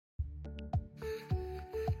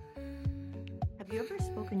Have you ever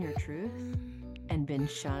spoken your truth and been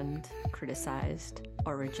shunned, criticized,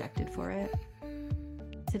 or rejected for it?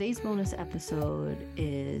 Today's bonus episode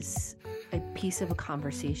is a piece of a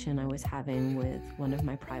conversation I was having with one of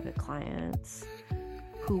my private clients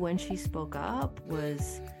who, when she spoke up,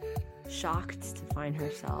 was shocked to find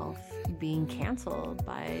herself being canceled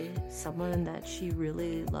by someone that she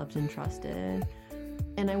really loved and trusted.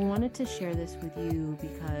 And I wanted to share this with you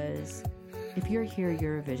because if you're here,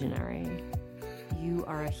 you're a visionary. You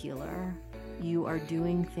are a healer. You are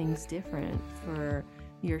doing things different for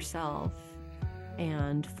yourself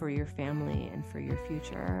and for your family and for your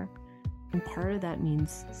future. And part of that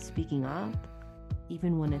means speaking up,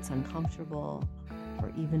 even when it's uncomfortable,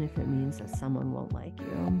 or even if it means that someone won't like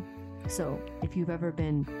you. So if you've ever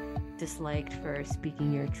been disliked for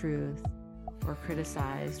speaking your truth or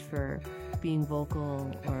criticized for being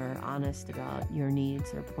vocal or honest about your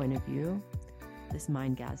needs or point of view, this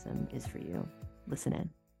mindgasm is for you. Listen in.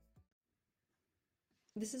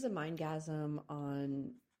 This is a mindgasm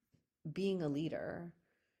on being a leader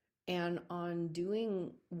and on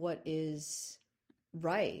doing what is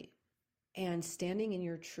right and standing in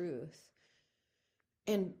your truth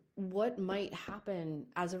and what might happen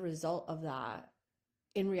as a result of that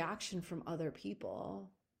in reaction from other people.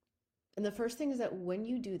 And the first thing is that when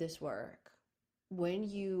you do this work, when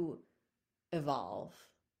you evolve,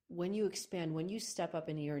 when you expand, when you step up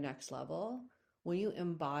into your next level, when you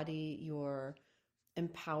embody your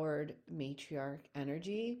empowered matriarch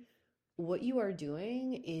energy, what you are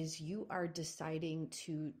doing is you are deciding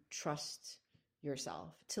to trust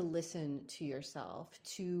yourself, to listen to yourself,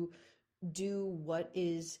 to do what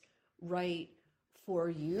is right for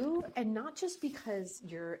you, and not just because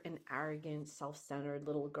you're an arrogant, self-centered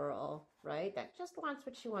little girl, right? That just wants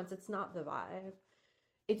what she wants. It's not the vibe.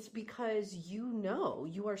 It's because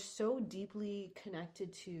you are so deeply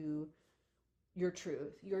connected to your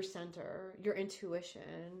truth, your center, your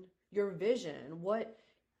intuition, your vision, what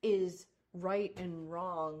is right and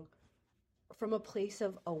wrong from a place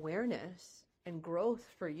of awareness and growth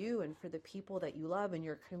for you and for the people that you love and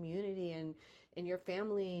your community and your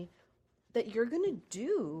family, that you're going to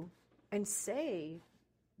do and say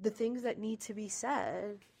the things that need to be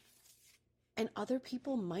said. And other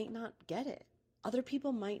people might not get it. Other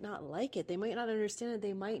people might not like it. They might not understand it.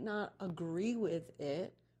 They might not agree with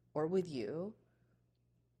it or with you.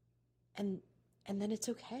 And then it's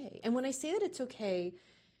okay. And when I say that it's okay,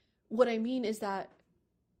 what I mean is that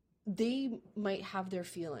they might have their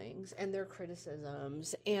feelings and their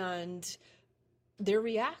criticisms and their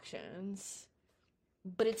reactions,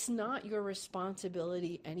 but it's not your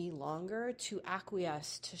responsibility any longer to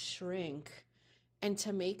acquiesce, to shrink, and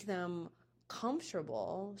to make them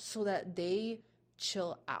comfortable so that they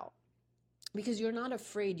chill out. Because you're not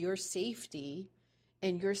afraid. Your safety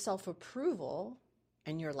and your self-approval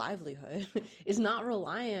and your livelihood is not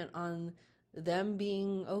reliant on them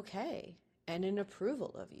being okay and in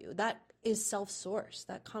approval of you. That is self-sourced.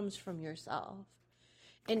 That comes from yourself.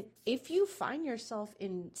 And if you find yourself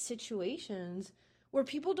in situations where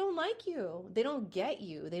people don't like you, they don't get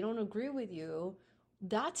you, they don't agree with you,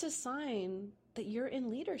 that's a sign that you're in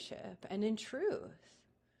leadership and in truth.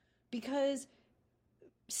 Because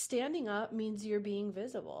standing up means you're being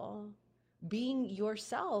visible. Being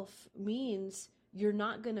yourself means you're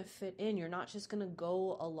not going to fit in. You're not just going to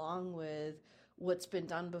go along with what's been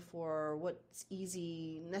done before, what's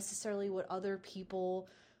easy, necessarily what other people,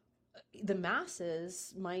 the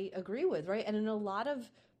masses, might agree with, right? And in a lot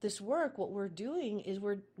of this work, what we're doing is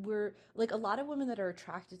we're like, a lot of women that are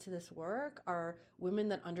attracted to this work are women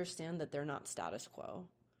that understand that they're not status quo,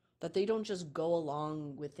 that they don't just go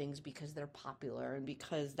along with things because they're popular and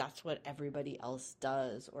because that's what everybody else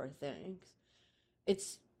does or thinks.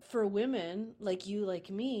 It's for women like you, like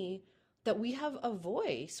me, that we have a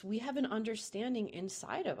voice, we have an understanding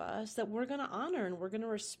inside of us that we're going to honor and we're going to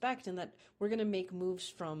respect, and that we're going to make moves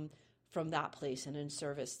from that place and in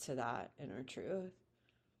service to that inner truth.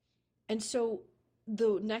 And so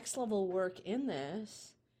the next level work in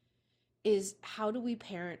this is, how do we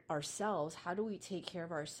parent ourselves? How do we take care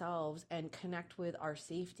of ourselves and connect with our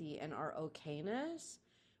safety and our okayness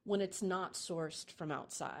when it's not sourced from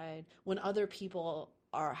outside, when other people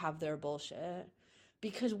have their bullshit?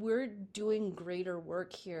 Because we're doing greater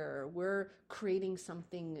work here. We're creating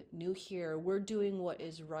something new here. We're doing what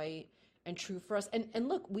is right and true for us. And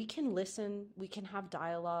look, we can listen, we can have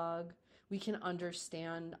dialogue, we can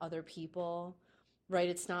understand other people, right?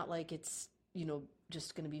 It's not like it's,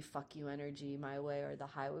 just going to be fuck you energy my way or the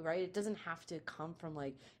highway, right? It doesn't have to come from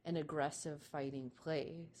like an aggressive fighting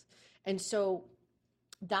place. And so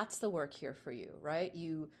that's the work here for you, right?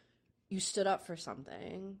 You stood up for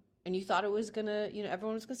something. And you thought it was gonna,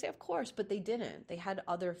 everyone was gonna say, of course, but they didn't. They had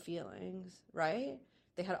other feelings, right?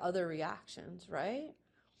 They had other reactions, right?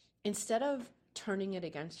 Instead of turning it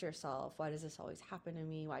against yourself, why does this always happen to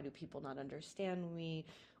me? Why do people not understand me?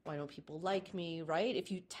 Why don't people like me, right?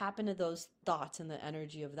 If you tap into those thoughts and the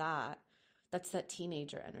energy of that, that's that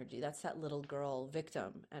teenager energy. That's that little girl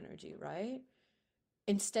victim energy, right?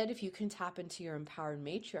 Instead, if you can tap into your empowered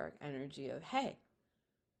matriarch energy of, hey,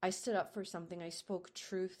 I stood up for something, I spoke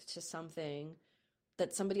truth to something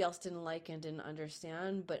that somebody else didn't like and didn't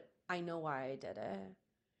understand, but I know why I did it.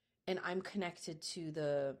 And I'm connected to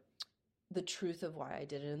the truth of why I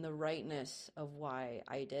did it and the rightness of why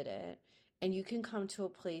I did it. And you can come to a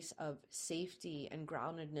place of safety and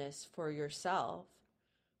groundedness for yourself,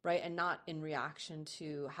 right? And not in reaction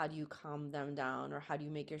to how do you calm them down or how do you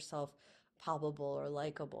make yourself palpable or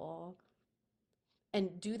likable.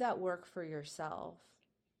 And do that work for yourself.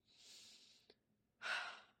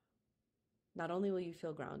 Not only will you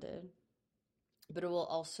feel grounded, but it will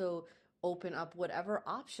also open up whatever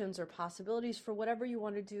options or possibilities for whatever you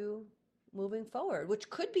want to do moving forward, which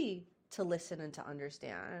could be to listen and to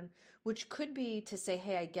understand, which could be to say,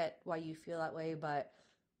 hey, I get why you feel that way, but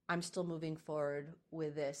I'm still moving forward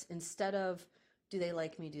with this, instead of, do they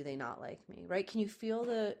like me? Do they not like me? Right? Can you feel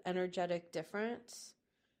the energetic difference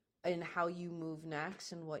in how you move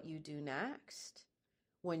next and what you do next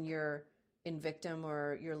when you're in victim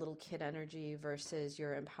or your little kid energy versus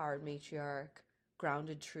your empowered matriarch,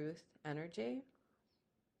 grounded truth energy?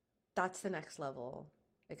 That's the next level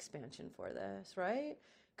expansion for this, right?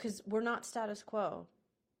 Because we're not status quo.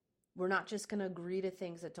 We're not just going to agree to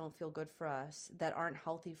things that don't feel good for us, that aren't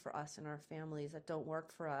healthy for us and our families, that don't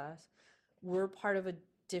work for us. We're part of a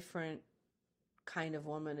different kind of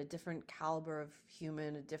woman, a different caliber of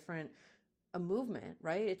human, a movement,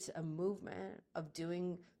 right? It's a movement of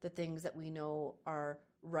doing the things that we know are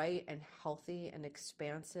right and healthy and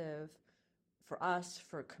expansive for us,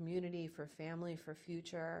 for community, for family, for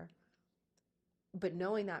future. But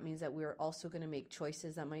knowing that means that we're also going to make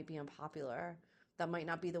choices that might be unpopular, that might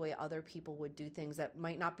not be the way other people would do things, that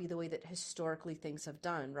might not be the way that historically things have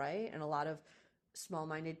done, right? And a lot of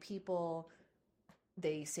small-minded people,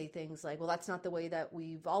 they say things like, well, that's not the way that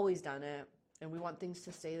we've always done it, and we want things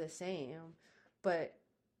to stay the same. But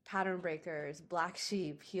pattern breakers, black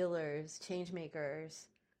sheep, healers, change makers,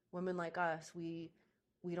 women like us, we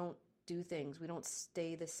don't do things, we don't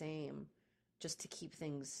stay the same just to keep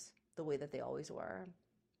things the way that they always were.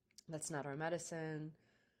 That's not our medicine.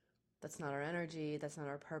 That's not our energy. That's not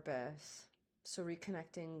our purpose. So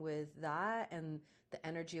reconnecting with that and the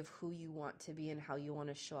energy of who you want to be and how you want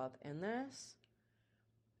to show up in this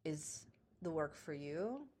is the work for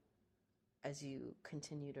you as you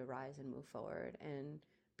continue to rise and move forward and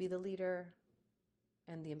be the leader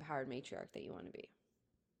and the empowered matriarch that you want to be.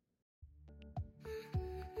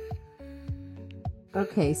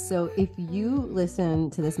 Okay, so if you listen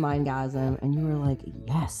to this mindgasm and you were like,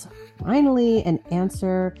 yes, finally an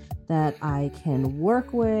answer that I can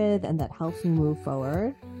work with and that helps me move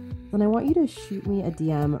forward, then I want you to shoot me a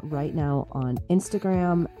DM right now on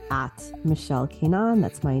Instagram at Michelle Kanan,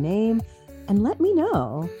 that's my name, and let me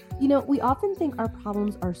know. You know, we often think our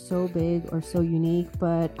problems are so big or so unique,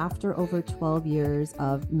 but after over 12 years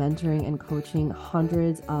of mentoring and coaching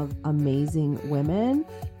hundreds of amazing women,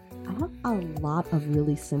 I have a lot of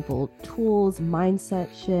really simple tools, mindset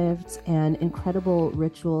shifts, and incredible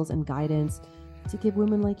rituals and guidance to give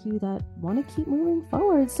women like you that want to keep moving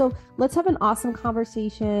forward. So let's have an awesome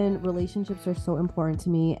conversation. Relationships are so important to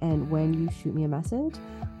me. And when you shoot me a message,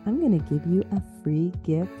 I'm going to give you a free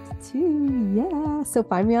gift too. Yeah. So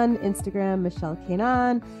find me on Instagram, Michelle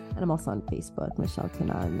Kanan. And I'm also on Facebook, Michelle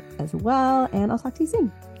Kanan as well. And I'll talk to you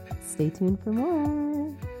soon. Stay tuned for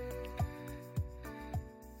more.